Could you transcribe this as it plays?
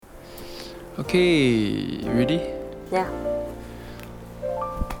Okay, ready? Yeah.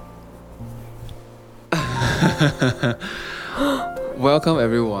 Welcome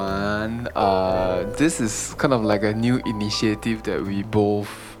everyone. This is kind of like a new initiative that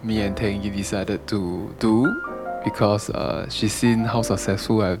me and Tengi decided to do because she's seen how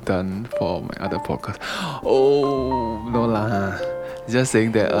successful I've done for my other podcast. Oh no lah, just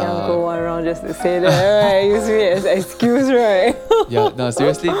saying that. Go around just to say that, right? Use me as excuse, right? Yeah, no,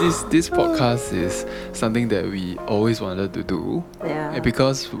 seriously, this podcast is something that we always wanted to do. Yeah.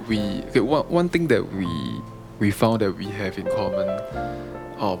 Because one thing that we found that we have in common,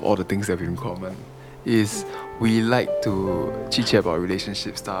 of all the things that we have in common, is we like to chit chat about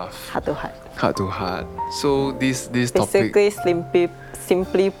relationship stuff. Heart to heart. Heart to heart. So this topic. Basically,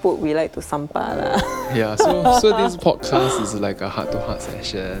 simply put, we like to sampa lah. Yeah. So this podcast is like a heart to heart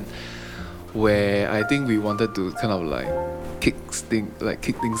session, where I think we wanted to kind of like kick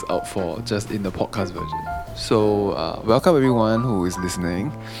things out for just in the podcast version. So welcome everyone who is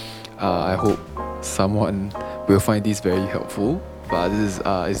listening. I hope someone will find this very helpful. But this is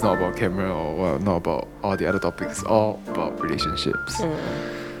it's not about camera or not about all the other topics. It's all about relationships.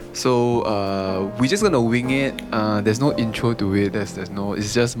 So we're just gonna wing it. There's no intro to it.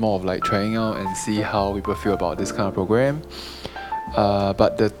 It's just more of like trying out and see how people feel about this kind of program.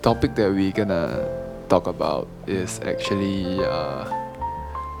 But the topic that we're gonna talk about is actually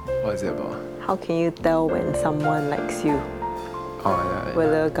what is it about? How can you tell when someone likes you? Oh yeah.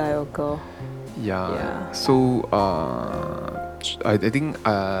 Whether a guy or girl? Yeah. So I think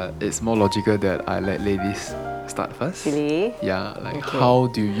it's more logical that I let ladies start first. Really? Yeah. Like Okay. how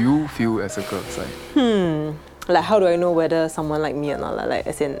do you feel as a girl side? Like, how do I know whether someone like me or not? Like,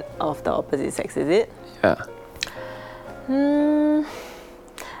 as in of the opposite sex, is it? Yeah.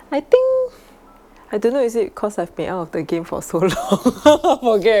 I think, I don't know, is it because I've been out of the game for so long? I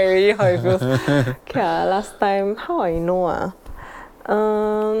forget already how it feels. Okay, last time, how I know?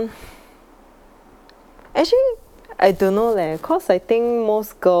 Actually, I don't know because I think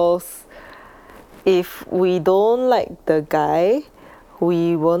most girls, if we don't like the guy,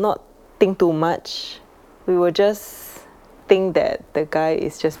 we will not think too much. We will just think that the guy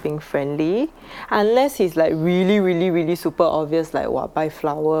is just being friendly, unless he's like really, really, really super obvious, like what, buy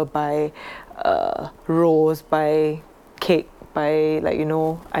flower, buy rose, buy cake, buy like, you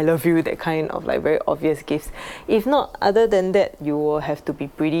know, I love you, that kind of like very obvious gifts. If not, other than that, you will have to be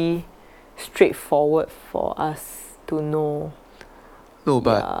pretty straightforward for us to know. No,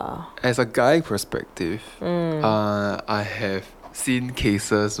 but Yeah. as a guy perspective, I have seen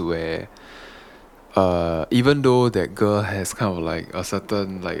cases where even though that girl has kind of like a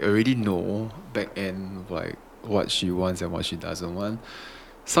certain like already know back end like what she wants and what she doesn't want,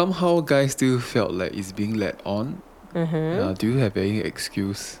 somehow guys still felt like it's being led on. Do you have any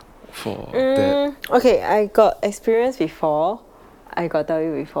excuse for that? Okay, I got experience before. I got tell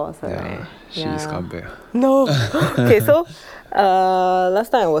you before, so Yeah, she's come back. No. Okay, so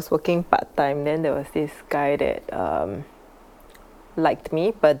last time I was working part time. Then there was this guy that liked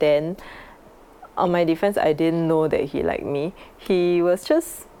me, but then on my defense, I didn't know that he liked me. He was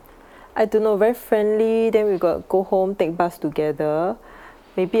just, I don't know, very friendly. Then we got go home, take bus together.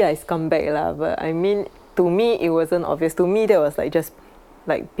 Maybe I scumbag lah, but I mean, to me it wasn't obvious. To me that was like just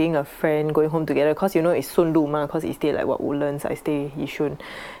like being a friend, going home together. Cause you know it's Sun Lu ma, cause he stay like what, Woodlands, I stay Yishun.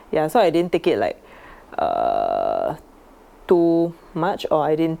 Yeah, so I didn't take it like too much, or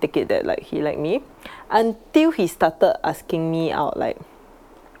I didn't take it that like he liked me, until he started asking me out like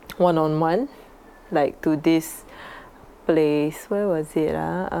one-on-one, like to this place. Where was it?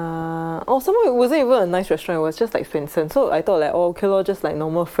 Somehow it wasn't even a nice restaurant. It was just like Swensen. So I thought like, oh, okay lor, just like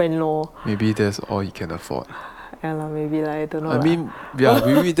normal friend lor. Maybe that's all you can afford. Yeah lah, maybe like, I don't know. I mean, yeah,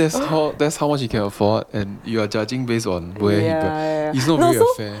 maybe that's how much you can afford, and you are judging based on where yeah. It's not No, very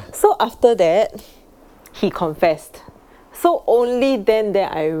fair. So after that, he confessed. So only then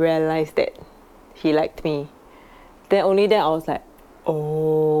that I realized that he liked me. Then only then I was like,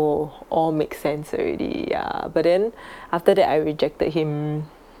 oh, all makes sense already. Yeah. But then after that I rejected him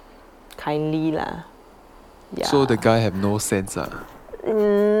kindly lah. Yeah. So the guy have no sense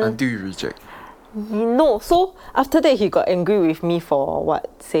until you reject. No, so after that he got angry with me for what?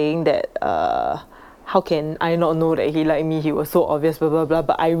 Saying that how can I not know that he liked me? He was so obvious, blah blah blah.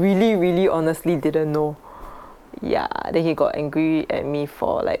 But I really, really honestly didn't know. Yeah, then he got angry at me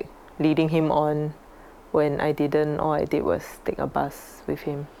for like leading him on when I didn't. All I did was take a bus with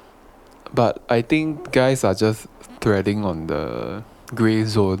him. But I think guys are just threading on the grey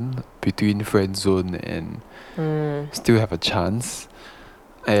zone between friend zone and still have a chance.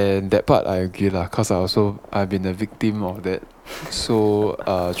 And that part I agree lah, cause I've been a victim of that So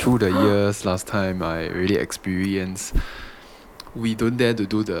through the years, last time I really experienced, we don't dare to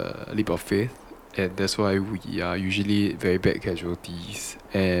do the leap of faith, and that's why we are usually very bad casualties.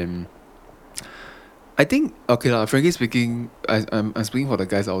 And I think, okay lah, frankly speaking, I'm speaking for the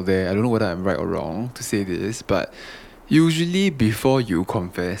guys out there. I don't know whether I'm right or wrong to say this, but usually before you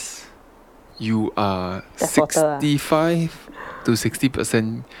confess, you are That's water 65 to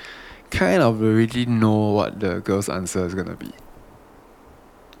 60% kind of already know what the girl's answer is gonna be.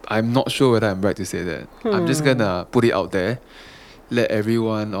 I'm not sure whether I'm right to say that. I'm just gonna put it out there, let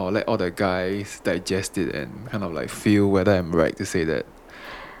everyone or let all the guys digest it and kind of like feel whether I'm right to say that.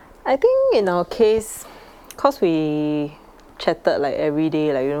 I think in our case, cause we chatted like every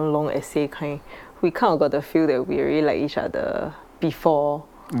day, like long essay kind, we kind of got the feel that we really like each other before.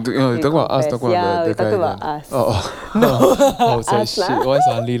 Talk about us, talk about yeah, the we guy. talk about then. us. Oh, no. I was like, Us lah. shit, why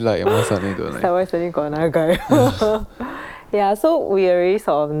suddenly like, why suddenly don't So like? why suddenly got another guy? Yeah, so we already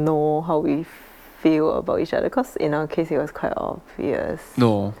sort of know how we feel about each other. Cause in our case, it was quite obvious.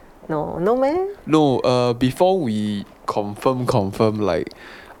 No. No man. No, before we confirm Went like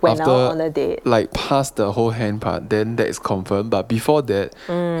out after on a date. like past the whole hand part, then that is confirmed. But before that,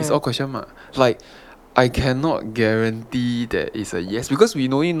 it's all question mark. Like I cannot guarantee that it's a yes because we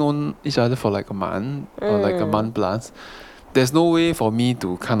only known each other for like a month or like a month plus. There's no way for me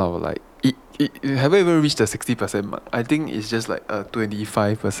to kind of like it haven't even reached the 60% mark. I think it's just like a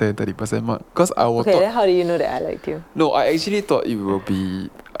 25%, 30% mark. Because I was Okay, then how do you know that I liked you? no, I actually thought it will be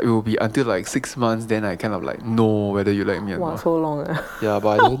until like 6 months, then I kind of like know whether you like me or Wow, not. so long. Yeah, but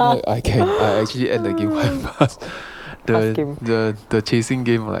I don't know I actually end the game quite fast. Fast game. The chasing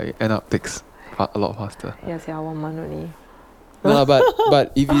game like end up takes a lot faster. Yes, yeah, 1 month only. No,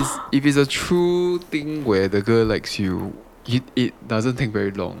 but if it's a true thing where the girl likes you, it doesn't take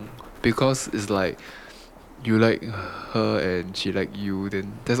very long because it's like you like her and she like you,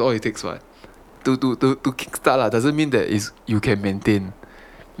 then that's all it takes, what? To kickstart lah doesn't mean that is you can maintain.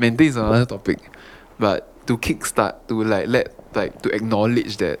 Maintain is another topic, but to kickstart, to to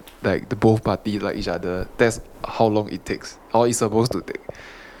acknowledge that like the both parties like each other, that's how long it takes or it's supposed to take.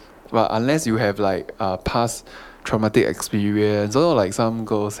 But unless you have like past traumatic experience, or like some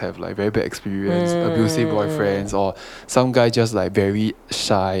girls have like very bad experience, abusive boyfriends, or some guy just like very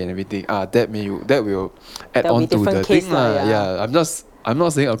shy and everything. That will add That'll on be to different the case thing lah, lah. yeah. Yeah, I'm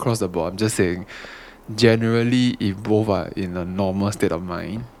not saying across the board. I'm just saying generally if both are in a normal state of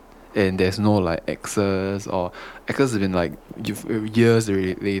mind and there's no like exes or exes have been like years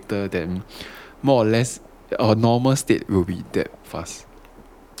later, then more or less a normal state will be that fast.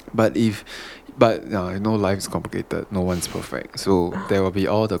 But life is complicated. No one's perfect, so there will be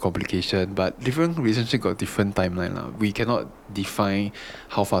all the complication. But different relationship got different timeline lah. We cannot define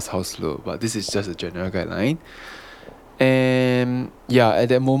how fast, how slow. But this is just a general guideline. And yeah, at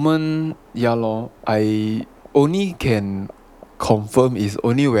that moment, yeah lor, I only can confirm is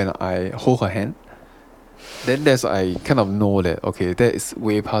only when I hold her hand. Then that's I kind of know that okay, that is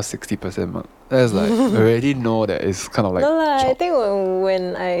way past 60% mark. That's like already know that it's kind of like No lah, I chop. think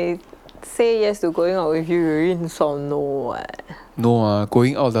when I say yes to going out with you, you really sort of know what. No,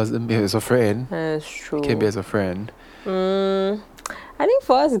 going out doesn't mean as a friend. That's true. Can be as a friend. I think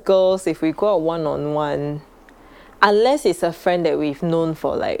for us girls, if we go out one-on-one, unless it's a friend that we've known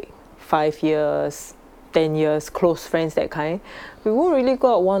for like 5 years, 10 years, close friends, that kind, we won't really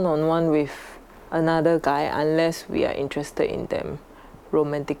go out one-on-one with another guy unless we are interested in them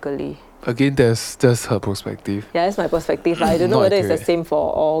romantically. Again, that's her perspective. Yeah, that's my perspective. I don't know Not whether it's the accurate. same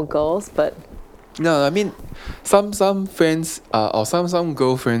for all girls, but No, I mean, some friends or some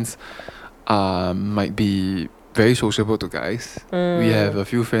girlfriends might be very sociable to guys. We have a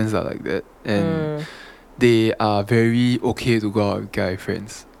few friends that are like that, and they are very okay to go out with guy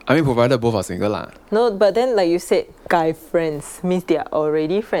friends. I mean, provided both are single lah. no, but then like you said, guy friends means they are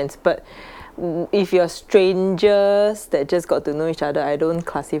already friends. But if you're strangers that just got to know each other, I don't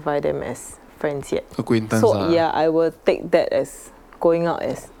classify them as friends yet. Acquaintance So lah. yeah, I will take that as going out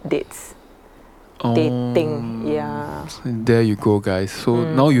as dates. Dating, yeah. There you go, guys. So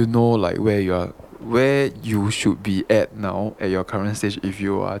now you know like where you should be at now at your current stage if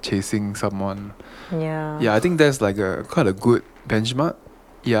you are chasing someone. Yeah. Yeah, I think that's like quite a good benchmark.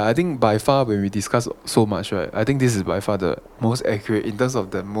 Yeah, I think by far when we discuss so much, right, I think this is by far the most accurate in terms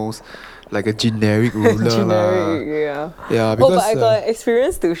of the most like a generic ruler Generic, lah. yeah. Yeah, Oh, because but I got an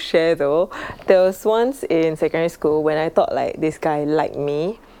experience to share though. There was once in secondary school when I thought like this guy liked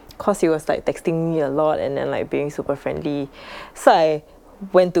me, cause he was like texting me a lot and then like being super friendly. So I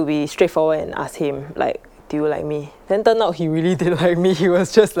went to be straightforward and asked him like, do you like me? Then turned out he really did like me. He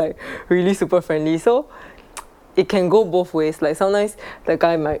was just like really super friendly. So it can go both ways. Like sometimes the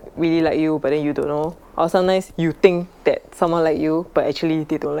guy might really like you, but then you don't know. Or sometimes you think that someone like you, but actually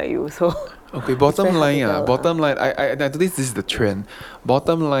they don't like you. So Okay, bottom very hard line, to tell lah. bottom line. I this is the trend.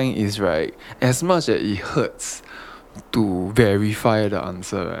 Bottom line is right. As much as it hurts to verify the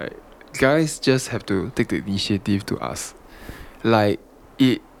answer, right? Guys just have to take the initiative to ask. Like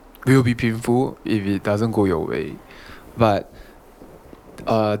it will be painful if it doesn't go your way, but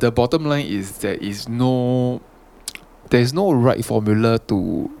the bottom line is there's no right formula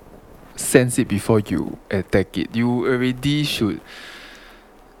to sense it before you attack it. You already should,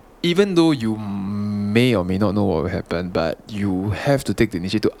 even though you may or may not know what will happen, but you have to take the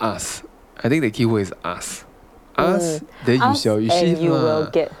initiative to ask. I think the key word is ask. Ask, then you Ask shall receive. and you lah. will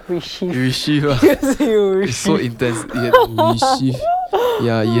get received. Receive. lah. Yes, you It's so receive. intense. You have to receive.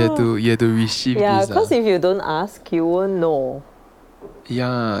 Yeah, you have to receive Yeah, this. because if you don't ask, you won't know.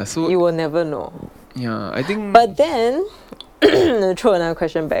 Yeah, so You will never know. yeah, I think. But then, throw another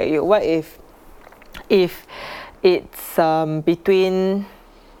question back at you. What if it's between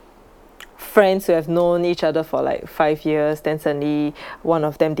friends who have known each other for like 5 years, then suddenly one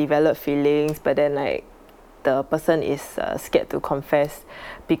of them developed feelings, but then like the person is scared to confess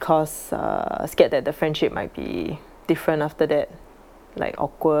because scared that the friendship might be different after that, like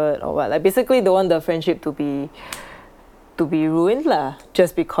awkward or what. Like basically, don't want the friendship to be ruined lah,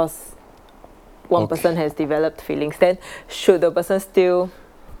 just because one Okay. person has developed feelings. Then should the person still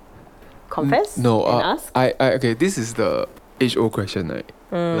confess No, and ask? I okay, this is the age-old question, right?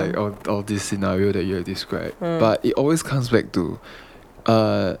 Like all this scenario that you have described. But it always comes back to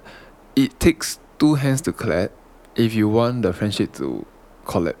it takes two hands to clap if you want the friendship to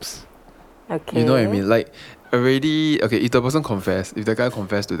collapse. Okay. You know what I mean? Like already okay, if the person confess, if the guy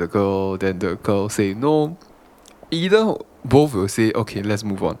confess to the girl, then the girl say no, either both will say, okay, let's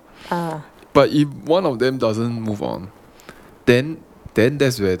move on. Ah, But if one of them doesn't move on, then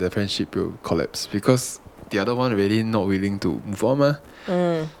that's where the friendship will collapse because the other one really not willing to move on. Mah.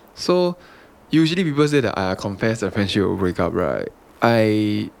 So usually people say that I confess the friendship will break up, right?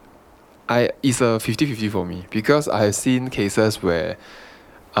 I it's a 50-50 for me because I have seen cases where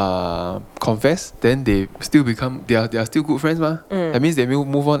confess, then they still become they are still good friends, mah. That means they will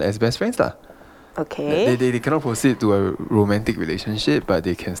move on as best friends lah. okay. They cannot proceed to a romantic relationship, but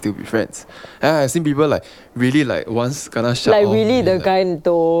they can still be friends. And I've seen people like really like once gonna shut Like off. really and the like, guy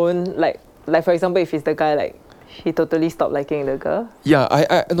don't like for example, if it's the guy like he totally stopped liking the girl. Yeah,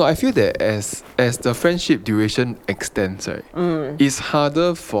 I feel that as the friendship duration extends, right, it's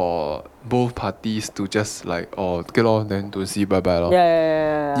harder for both parties to just like get on then to see bye bye lor.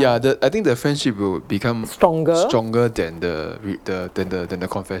 Yeah. Yeah, I think the friendship will become Stronger. than the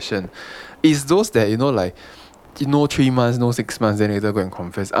confession. It's those that like 3 months, 6 months, then later go and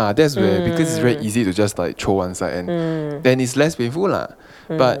confess. That's where because it's very easy to just like throw one side and then it's less painful lah.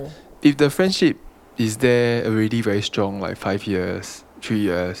 But if the friendship is there already very strong, like 5 years, 3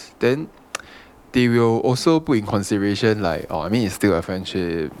 years, then they will also put in consideration like, it's still a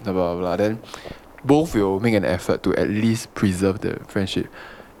friendship, blah blah blah. Then both will make an effort to at least preserve the friendship.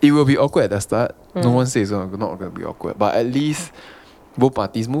 It will be awkward at the start. No one says it's not going to be awkward, but at least both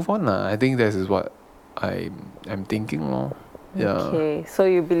parties move on lah. I think that is what I'm thinking lor. Yeah. Okay, so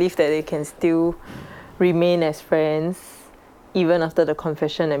you believe that they can still remain as friends even after the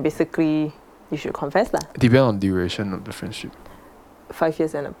confession, and basically you should confess lah. Depend on duration of the friendship. 5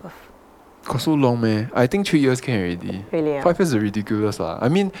 years and above. Got so long, man. I think 3 years can already. Really? 5 years is ridiculous lah. I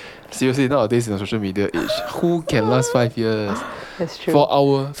mean, seriously, nowadays in the social media age, who can last 5 years? That's true. For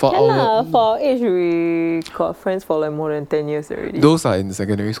our For our age, we got friends for like more than 10 years already. those are in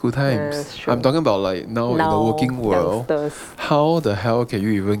secondary school times. That's true. I'm talking about like now in the working world. youngsters, How the hell can you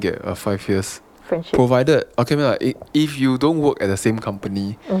even get a 5 years? friendship. Provided, okay, like, if you don't work at the same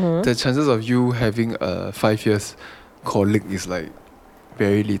company, the chances of you having a 5 years colleague is like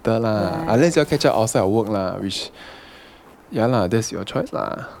very little lah. Right. Unless you catch up outside of work lah, which that's your choice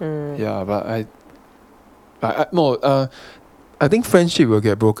lah. Yeah, but I think friendship will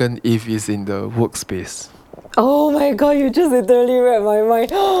get broken if it's in the workspace. Oh my god, you just literally read my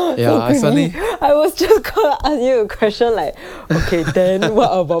mind. Yeah, I suddenly- I was just gonna ask you a question like, okay, then what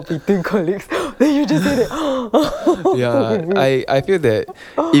about between colleagues? Then you just said it. Yeah, I feel that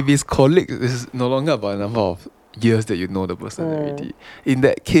if it's colleagues, it's no longer about the number of years that you know the person already. In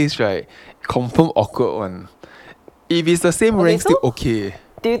that case, right, confirm awkward one. If it's the same Okay, rank, still so- okay.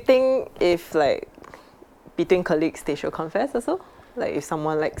 Do you think if like between colleagues they should confess also? Like if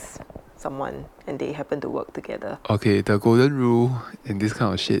someone likes someone and they happen to work together. Okay, the golden rule in this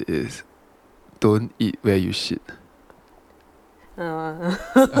kind of shit is don't eat where you shit. I'm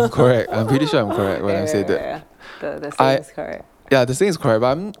correct. I'm pretty sure I'm correct when I say that. The saying is correct. Yeah, the thing is correct,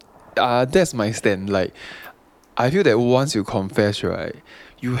 but that's my stand. Like, I feel that once you confess, right,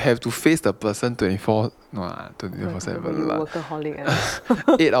 you have to face the person 24, no, 24/7 You lah. workaholic.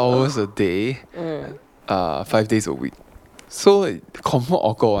 8 hours a day, 5 days a week. So confirm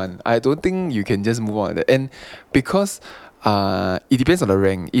awkward one. I don't think you can just move on like that. And because it depends on the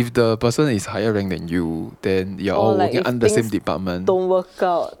rank. If the person is higher rank than you, then you're all like working if under the same things department. Don't work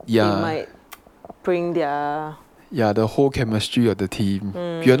out. Yeah. They might bring their The whole chemistry of the team.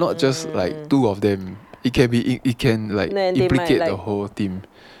 You're not just like two of them. It can like Then they implicate might, the like, whole team.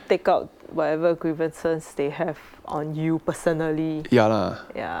 take out whatever grievances they have on you personally. Yeah lah.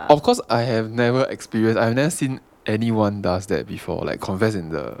 Yeah. Of course, I've never seen anyone does that before, like confess in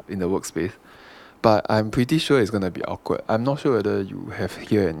the workspace. But I'm pretty sure it's gonna be awkward. I'm not sure whether you have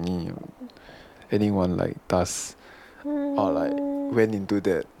heard anyone like does or like went into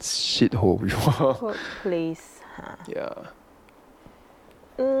that shithole before. Workplace. Huh. Yeah.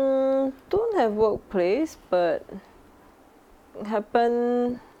 Don't have workplace, but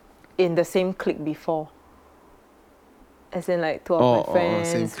happened in the same clique before. As in, like, two of my friends,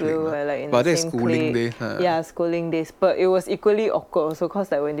 same we clique lah. were like in But the that's same schooling clique. days lah. Yeah, schooling days. But it was equally awkward also,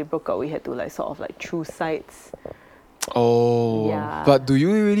 cause like when they broke up, we had to like sort of like choose sides. Oh. Yeah. But do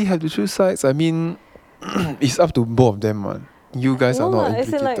you really have to choose sides? I mean, it's up to both of them, man. You guys are not as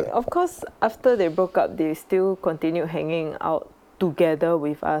in, implicated. like, of course, after they broke up, they still continued hanging out together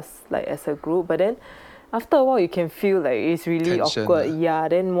with us, like as a group. But then, after a while, you can feel like it's really Tension, awkward. ah. Yeah.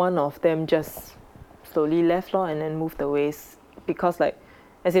 Then one of them just slowly left and then moved away because, like,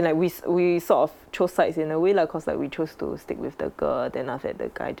 as in, like, we sort of chose sides in a way, like, cause like we chose to stick with the girl. Then after that, the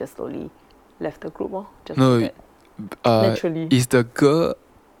guy just slowly left the group. Just No, like that. Naturally. Is the girl?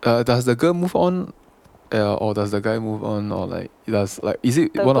 Does the girl move on, or does the guy move on, or like is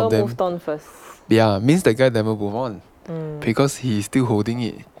it The one girl of them? moved on first. Yeah, means the guy never move on because he's still holding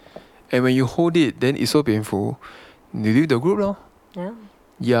it. And when you hold it, then it's so painful. You leave the group, lor. Yeah.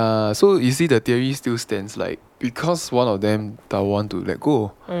 Yeah, so you see the theory still stands, like, because one of them don't want to let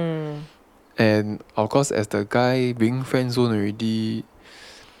go. And of course, as the guy being friend zone already,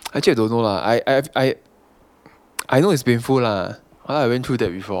 actually I don't know lah. I know it's painful lah. I went through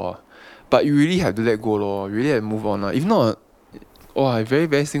that before. But you really have to let go lor. You really have to move on lah. If not, very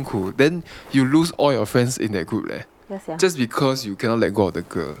very 辛苦. Then you lose all your friends in that group leh. Yes, yeah. Just because you cannot let go of the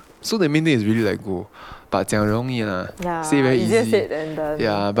girl. So the main thing is really let go. But 讲容易啦. Yeah, Say very easier easy. said than done.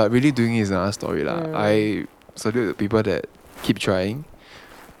 Yeah, but really doing it is another story lah. I salute the people that keep trying.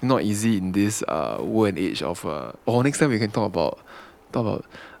 Not easy in this world and age of next time we can talk about Talk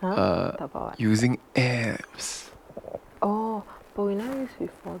about what? using apps. Oh, but we never used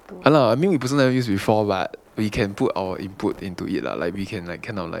before though. I mean we personally never used before, but we can put our input into it lah. Like we can like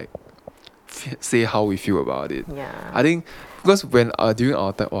kind of like say how we feel about it. Yeah. I think because when during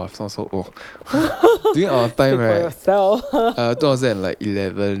our time, it sounds so old. During our time, Speak for right? yourself.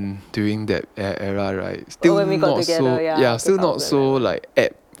 2011 during that era, right? Still when we got not together, so yeah, still not so 2011. like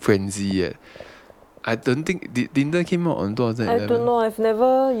app frenzy yet. I don't think Tinder came out on 2011. I don't know. I've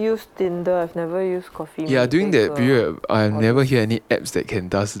never used Tinder. I've never used Coffee Yeah, Meet during that Bagel. period, I've all never this. heard any apps that can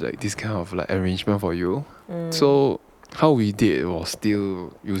does like this kind of like arrangement for you. So how we did was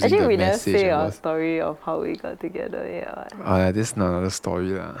still using Actually, the we never message. say and our what- story of how we got together. Yeah. That's another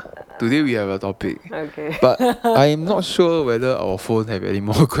story lah. Today we have a topic. Okay. But I'm not sure whether our phone have any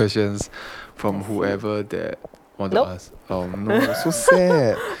more questions from whoever that want Nope. to ask. Oh no, so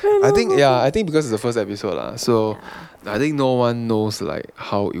sad. I think because it's the first episode lah. So I think no one knows like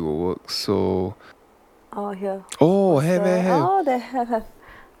how it will work. So Oh, here. have. Oh, they have.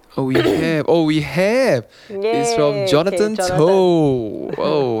 Oh we have. It's from Yay, Jonathan okay, Toe.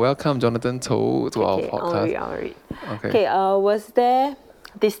 Oh, welcome Jonathan Toe to our Okay, podcast. I'll read. Okay. Okay, was there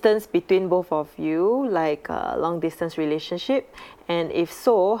distance between both of you, like a long distance relationship? And if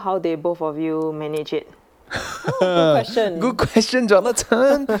so, how did both of you manage it? Good question. Good question,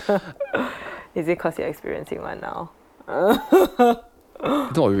 Jonathan. Is it because you're experiencing one now?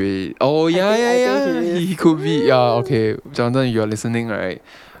 Not really. Oh yeah, I think he He is. could be. Yeah, okay. Jonathan, you are listening, right?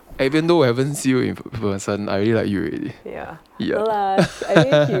 Even though I haven't seen you in person, I really like you already. Yeah. Yeah. No lah, I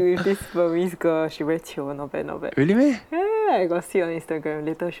think he with this Burmese girl, she very chill, not bad. Really, meh? Yeah, I got see on Instagram,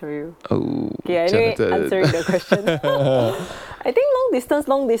 later show you. Oh, Okay, anyway, Jonathan. answering the question. I think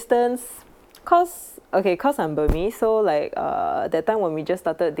long distance, cause I'm Burmese, so like that time when we just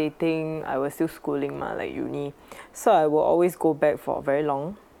started dating, I was still schooling like uni. So I will always go back for very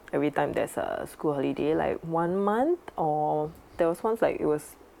long, every time there's a school holiday, like 1 month, or there was once like it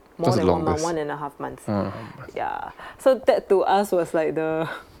was more What's than the 1 month, longest? 1.5 months. 1.5 months. Yeah. So that to us was like the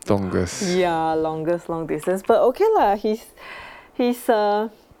Longest. longest long distance. But okay lah, he's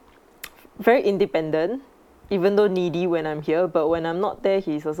very independent, even though needy when I'm here. But when I'm not there,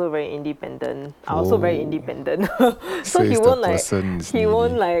 he's also very independent. I'm also very Oh. independent. So Says he the won't like person is he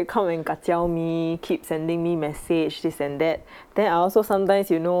won't needy. like come and kacau me, keep sending me message this and that. Then I also sometimes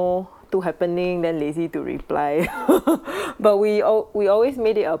too happening, then lazy to reply. But we always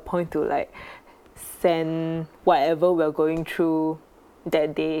made it a point to like send whatever we're going through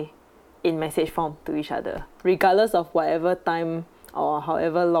that day in message form to each other, regardless of whatever time or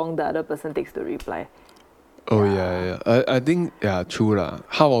however long the other person takes to reply. Oh yeah. I think true lah.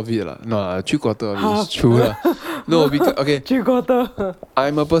 Half of it lah. No, 3/4 of it Half. is true lah. No, because okay, 3/4.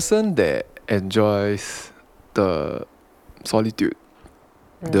 I'm a person that enjoys the solitude,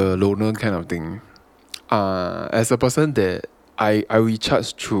 the loner kind of thing. As a person that I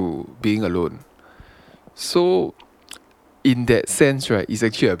recharge through being alone. So in that sense, right, it's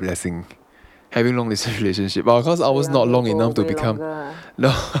actually a blessing having long distance relationship. But of course, ours not long enough to become.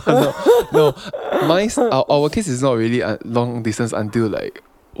 No, no. Our case is not really long distance until like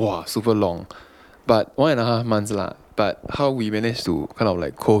super long, but 1.5 months lah. But how we managed to kind of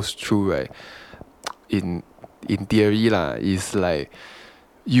like coast through, right? In theory lah, is like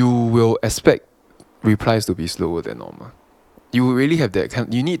you will expect replies to be slower than normal. You really have that kind.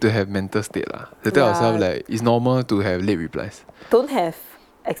 You need to have mental state lah. To tell yourself like it's normal to have late replies. Don't have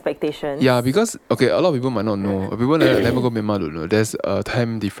expectations. Yeah, because okay, a lot of people might not know. People never go Myanmar don't know. There's a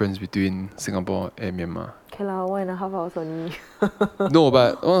time difference between Singapore and Myanmar. Okay lah, 1.5 hours only. No,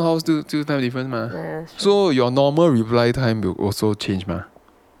 but 1 hour still time difference ma. Yeah, that's true. So your normal reply time will also change ma.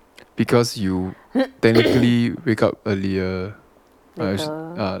 Because you technically wake up earlier.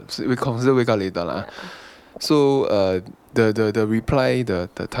 We consider wake up later lah. So the reply, the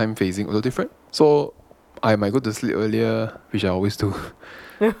time phasing also different. So I might go to sleep earlier, which I always do.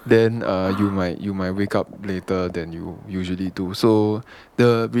 Then you might wake up later than you usually do. So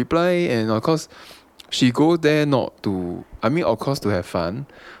the reply, and of course she go there not to, I mean of course to have fun.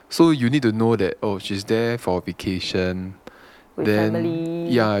 So you need to know that she's there for vacation. With then family.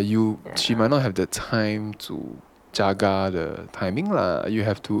 She might not have the time to jaga the timing lah. You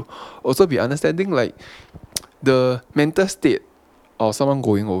have to also be understanding like the mental state of someone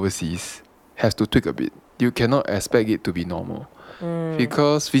going overseas has to tweak a bit. You cannot expect it to be normal.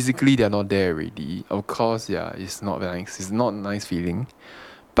 Because physically they're not there already. Of course, it's not nice. It's not a nice feeling.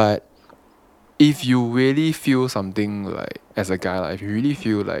 But if you really feel something like, as a guy, like, if you really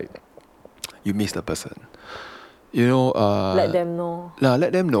feel like you miss the person, let them know.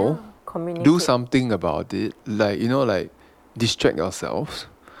 Let them know. Yeah, communicate. Do something about it. Like, like distract yourselves.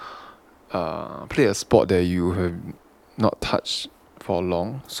 Play a sport that you have not touched for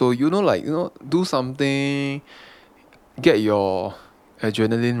long. So do something. Get your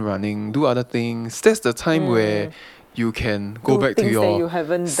adrenaline running. Do other things. That's the time where you can go back to your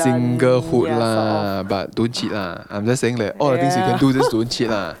singlehood lah. Sort of. But don't cheat lah. I'm just saying like all the things you can do, just don't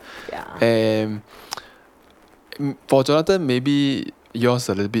cheat lah. And for Jonathan, maybe yours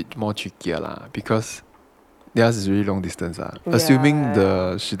a little bit more trickier lah, because theirs is really long distance lah. Assuming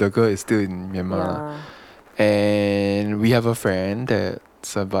the girl is still in Myanmar. And we have a friend that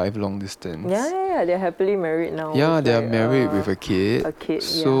survived long distance. Yeah, they're happily married now. Yeah, they're married with a kid.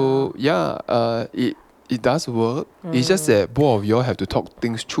 So it does work. It's just that both of y'all have to talk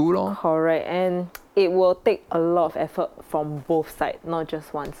things through lor. Correct, and it will take a lot of effort from both sides, not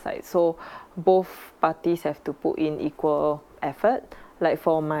just one side. So both parties have to put in equal effort. Like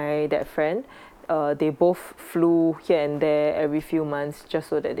for that friend, they both flew here and there every few months just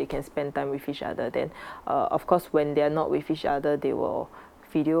so that they can spend time with each other. Then, of course, when they are not with each other, they will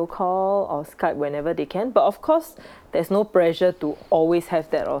video call or Skype whenever they can. But of course, there's no pressure to always have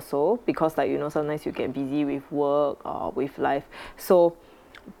that also, because sometimes you get busy with work or with life. So,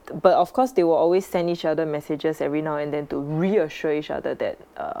 but of course, they will always send each other messages every now and then to reassure each other that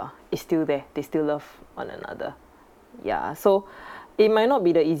it's still there. They still love one another. Yeah, so it might not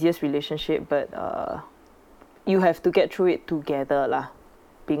be the easiest relationship, but you have to get through it together lah,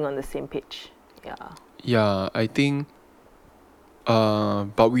 being on the same page. Yeah, I think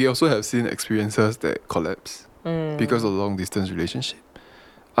but we also have seen experiences that collapse because of long distance relationship.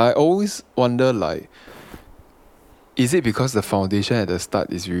 I always wonder, like, is it because the foundation at the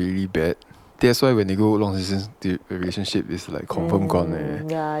start is really bad? That's why when they go long distance, the relationship is like confirm gone.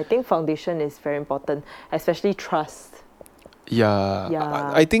 Yeah, I think foundation is very important, especially trust. Yeah.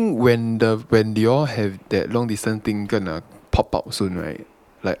 I think when they all have that long distance thing gonna pop out soon, right?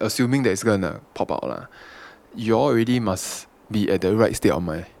 Like assuming that it's gonna pop out lah, you all already must be at the right state of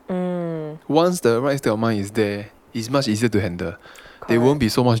mind. Once the right state of mind is there, it's much easier to handle. There won't be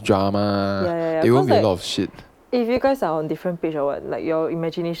so much drama. Yeah. There won't be a Cause lot of shit. if you guys are on different page or what, like your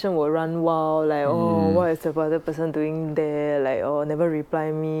imagination will run wild, like what is the other person doing there, like never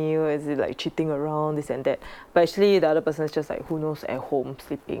reply me, or is it like cheating around, this and that. But actually the other person is just like, who knows, at home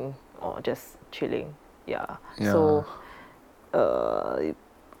sleeping or just chilling. Yeah. So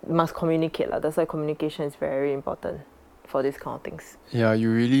must communicate lah. That's why communication is very important for these kind of things. Yeah,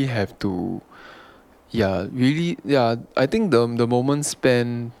 you really have to. I think the moment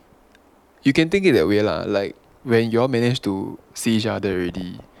spent, you can think it that way lah. Like when you all manage to see each other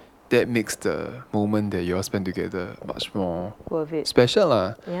already, that makes the moment that you all spend together much more Worth it. special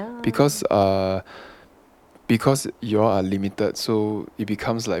lah. Yeah. Because you all are limited, so it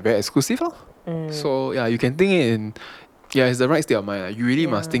becomes like very exclusive lah. So yeah, you can think it in. Yeah, it's the right state of mind. Like, you really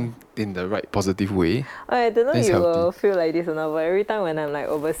must think in the right positive way. I don't know if That's you healthy. will feel like this or not, but every time when I'm like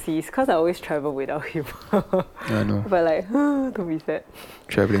overseas, because I always travel without him. I know. But like, don't be sad.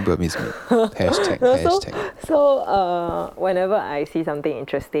 Traveling but miss me. Hashtag. So whenever I see something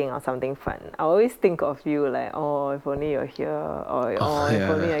interesting or something fun, I always think of you like, if only you're here, or if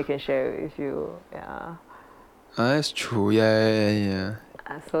only I can share it with you. Yeah. That's true. Yeah.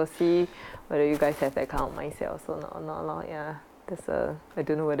 So see whether you guys have that kind of mindset also not. Yeah. I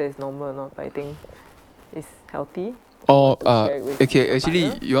don't know whether it's normal or not, but I think it's healthy. Or share it with okay, your actually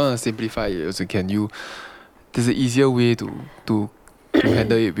partner. you wanna simplify it also, can you? There's an easier way to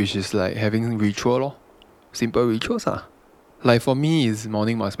handle it, which is like having ritual lor. Simple rituals ah. Like for me is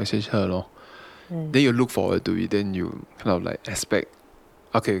morning must message her lor. Then you look forward to it, then you kind of like expect.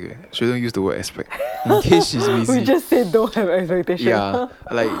 Okay, shouldn't use the word expect. In case she's busy. We just said don't have expectation. Yeah,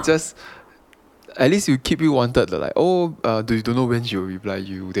 like just at least you keep you wanted like, you don't know when she will reply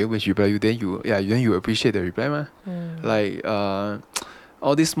you. Then when she reply you, then you appreciate the reply mah. Like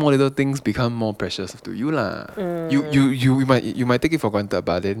all these small little things become more precious to you lah. You might take it for granted,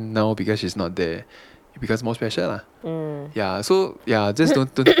 but then now because she's not there, it becomes more special lah. Yeah, so yeah, just don't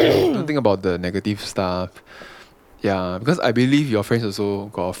think about the negative stuff. Yeah, because I believe your friends also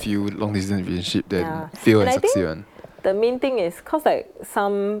got a few long distance relationship that fail and I succeed think one. the main thing is because like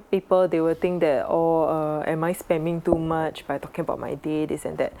some people they will think that am I spamming too much by talking about my day, this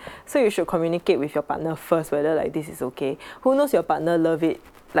and that. So you should communicate with your partner first whether like this is okay. Who knows, your partner love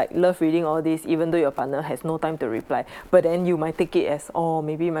reading all this even though your partner has no time to reply. But then you might take it as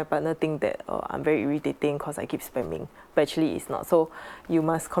maybe my partner think that I'm very irritating because I keep spamming. But actually it's not. So you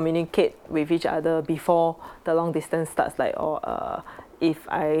must communicate with each other before the long distance starts. Like if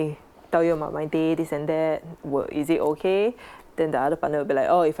I tell you about my day, this and that, is it okay? Then the other partner will be like,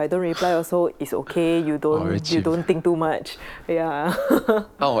 if I don't reply also, it's okay. You don't think too much. Yeah.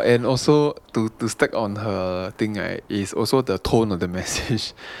 And also to stack on her thing, right, is also the tone of the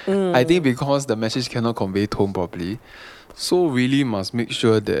message. I think because the message cannot convey tone properly, so really must make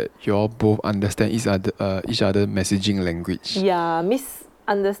sure that you all both understand each other messaging language. Yeah,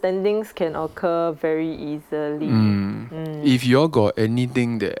 misunderstandings can occur very easily. If you all got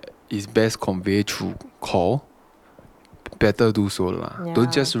anything that is best conveyed through call, better do so lah. Yeah.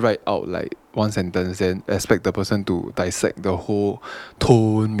 Don't just write out like one sentence and expect the person to dissect the whole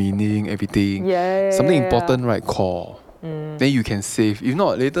tone, meaning, everything. Something important, right? Call. Then you can save. If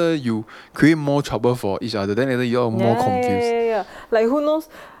not, later you create more trouble for each other. Then later you're more confused. Yeah. Like who knows?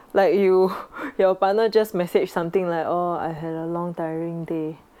 Like your partner just messaged something like, I had a long tiring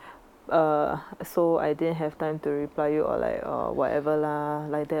day. So I didn't have time to reply you, or like whatever lah,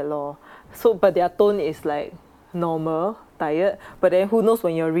 like that lor. So but their tone is like normal, tired. But then who knows,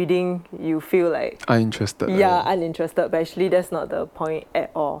 when you're reading you feel like uninterested. Yeah, uninterested. But actually that's not the point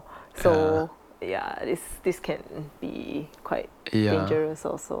at all. So this can be quite dangerous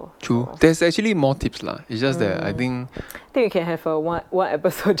also. True. So. There's actually more tips lah. It's just that I think we can have a one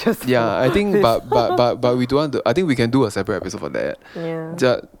episode just. Yeah, I think this. but we don't want to. I think we can do a separate episode for that. Yeah.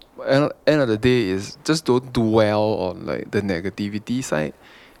 Just end of the day is just don't dwell on like the negativity side.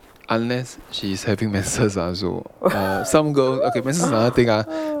 Unless she's having menses so some girls, okay, menses is another thing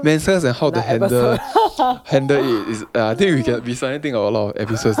menses and how to handle it is I think we can be think of a lot of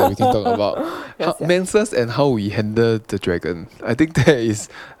episodes that we can talk about. Menses and how we handle the dragon. I think that is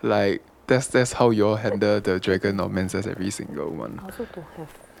like that's how you all handle the dragon or menses, every single one. I also don't have.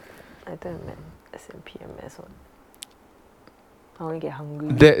 I don't have SMP and MS one. I only get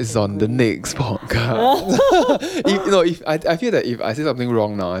hungry. That is on the next podcast. if I feel that if I say something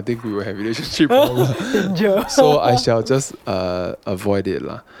wrong now, I think we will have relationship problem. So I shall just avoid it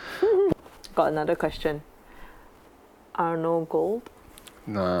lah. Got another question. Arnold Gold.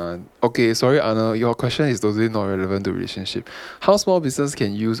 Nah. Okay, sorry, Anna. Your question is totally not relevant to relationship. How small business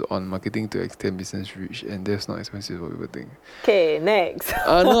can use on marketing to extend business reach, and that's not expensive what people think. Okay, next.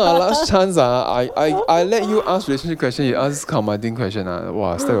 Anna, last chance. I let you ask relationship question. You ask kind of marketing question.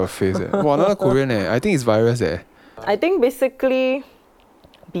 Wow, stare your face. Wow, another Korean. I think it's virus. I think basically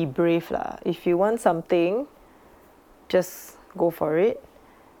be brave lah. If you want something, just go for it.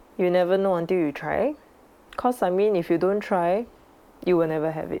 You never know until you try. Cause I mean, if you don't try, you will never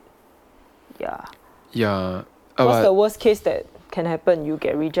have it. Yeah. Yeah. What's the worst case that can happen? You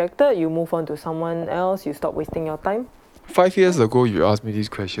get rejected, you move on to someone else, you stop wasting your time. 5 years ago, you asked me this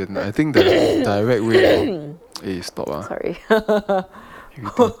question. I think the direct way. Hey, stop. Sorry.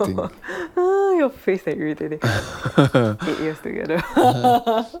 Irritating. Your face is irritating. 8 years together.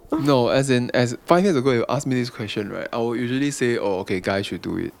 No, as 5 years ago, you asked me this question, right? I would usually say, oh, okay, guys should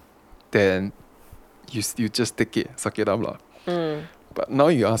do it. Then you just take it, suck it up lah. But now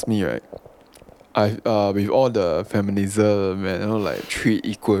you ask me, right? With all the feminism and like treat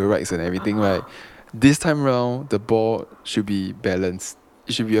equal rights and everything, right? This time round, the ball should be balanced.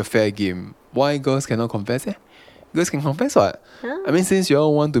 It should be a fair game. Why girls cannot confess? Girls can confess what? Huh? I mean, since you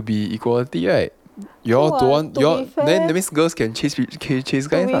all want to be equality, right? You all don't want then that means girls can chase guys.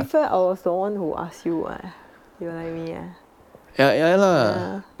 To be fair, I was the one who asked you. You like me? Yeah lah.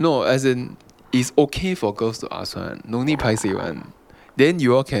 Yeah. No, as in it's okay for girls to ask one. No need paiseh one. Then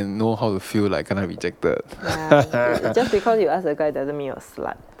you all can know how to feel like kind of rejected. Yeah, just because you ask a guy doesn't mean you're a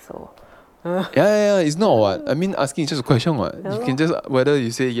slut. So. Yeah, it's not what. I mean, asking is just a question what. Yeah, you can just whether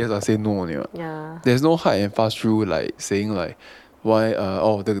you say yes or say no only what. Yeah. There's no hard and fast rule like saying like why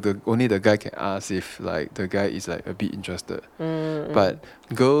the only the guy can ask if like the guy is like a bit interested. But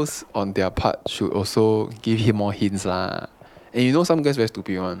girls on their part should also give him more hints lah. And you know some guys very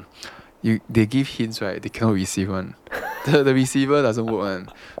stupid one. They give hints right, they cannot receive one. The receiver doesn't work one.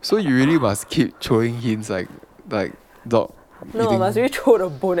 So you really must keep throwing hints like dog. No, eating. must really throw the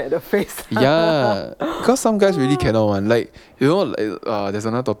bone at the face. Yeah, because some guys really cannot one. Like you know, like there's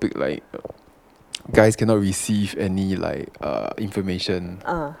another topic like guys cannot receive any like information.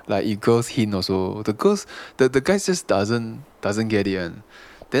 Like if girls hint also, the guys just doesn't get it. And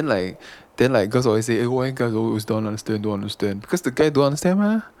then like girls always say, why guys always don't understand? Because the guy don't understand,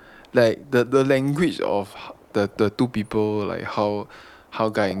 man. Like the language of the two people, like how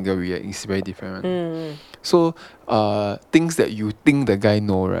guy and girl react is very different. So things that you think the guy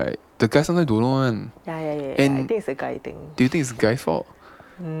know, right? The guy sometimes don't know one. Yeah. And I think it's a guy thing. Do you think it's the guy's fault?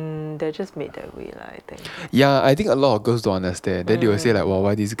 They're just made that way, I think. Yeah, I think a lot of girls don't understand. Then they will say like, well,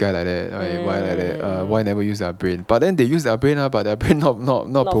 why this guy like that? Why like that? Why never use their brain? But then they use their brain, but their brain not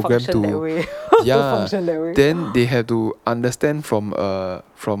programmed to. That way. Yeah. Function that way. Then they have to understand from our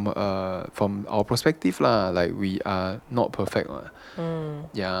perspective lah. Like we are not perfect.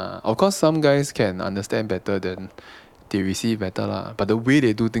 Yeah. Of course, some guys can understand better than they receive better lah. But the way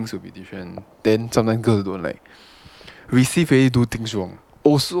they do things will be different. Then sometimes girls don't like receive really do things wrong.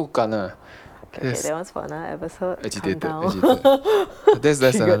 Also gonna. Okay, that one's for another episode. Agitated. Calm down. That's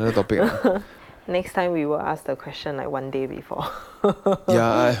another topic. Next time we will ask the question like one day before.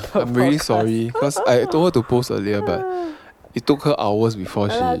 Yeah, I'm really sorry because I told her to post earlier, but it took her hours before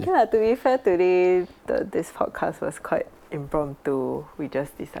she. Okay, to be fair, today this podcast was quite impromptu. We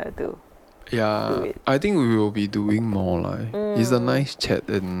just decided to. Yeah, do it. I think we will be doing more like. It's a nice chat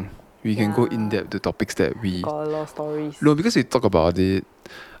and we can go in depth to topics that we. Got a lot of stories. No, because we talk about it.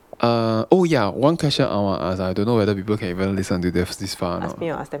 Oh yeah, one question I want to ask. I don't know whether people can even listen to this far or not. Ask me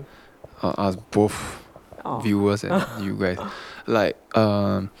or ask them. Ask both viewers and you guys. Like,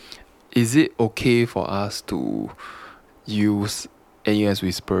 is it okay for us to use NUS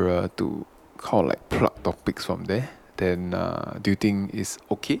Whisperer to kind of like plug topics from there? Then do you think it's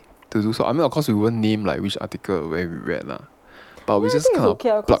okay to do so? I mean, of course, we won't name like which article where we read lah. But we just kind of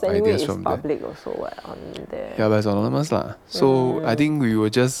plug ideas from there. Public also on there. Yeah, but it's anonymous lah. So I think we will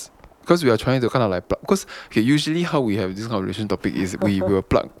just. Because we are trying to kind of like plug. Because usually how we have this conversation topic is we will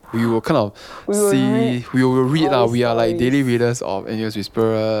plug. We will kind of we will read lah. We are like daily readers of NUS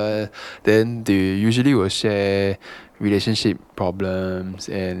Whisperer. Then they usually will share relationship problems,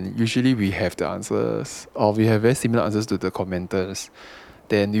 and usually we have the answers, or we have very similar answers to the commenters.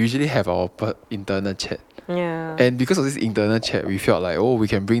 Then we usually have our internal chat. Yeah. And because of this internal chat, we felt like, we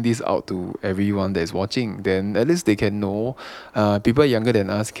can bring this out to everyone that is watching. Then at least they can know. People younger than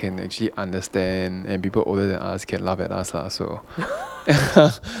us can actually understand, and people older than us can laugh at us. So,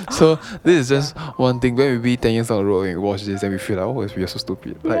 so this is just one thing. When we be 10 years down the road and we watch this, and we feel like, we are so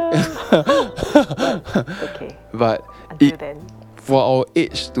stupid. Like, okay. But until then, for our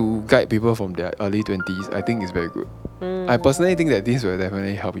age to guide people from their early 20s, I think it's very good. I personally think that this will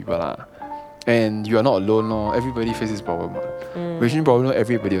definitely help people lah. And you are not alone lor. Everybody faces this problem. Relationship problem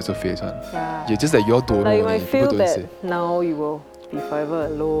everybody also face one. Yeah. You're just that you all don't Like you know. might only. feel People don't that say. now you will be forever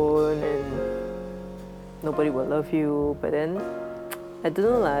alone and nobody will love you, but then I don't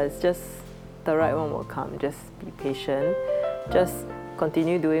know lah, it's just the right one will come. Just be patient. Just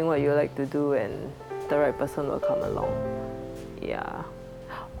continue doing what you like to do and the right person will come along. Yeah.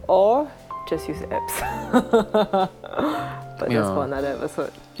 Or just use apps. But that's for another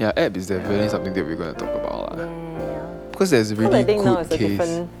episode. Yeah, app is definitely something that we're gonna talk about lah. Yeah. Because there's Because really I think now good it's a case.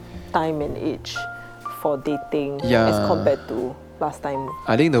 different time and age for dating Yeah. as compared to last time.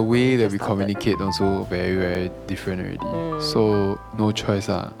 I think the way that Just we started. communicate also very very different already. So no choice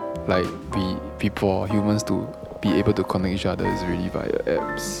like for humans to be able to connect each other is really via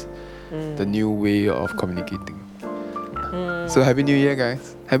apps. The new way of communicating. So Happy New Year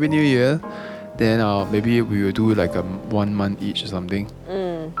guys. Happy New Year. Then maybe we will do like a 1 month each or something.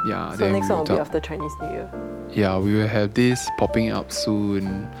 Yeah. So then next we one will be talk. after Chinese New Year. Yeah, we will have this popping up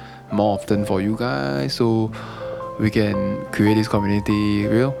soon, more often for you guys, so we can create this community,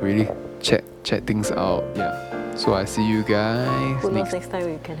 really check things out. Yeah. So I see you guys. Who knows, next time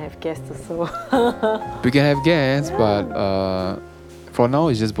we can have guests also. We can have guests, but for now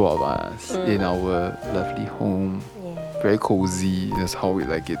it's just both of us in our lovely home. Yeah. Very cozy. That's how we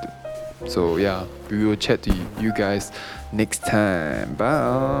like it. So yeah, we will chat to you guys next time.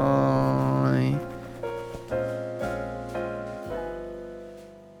 Bye.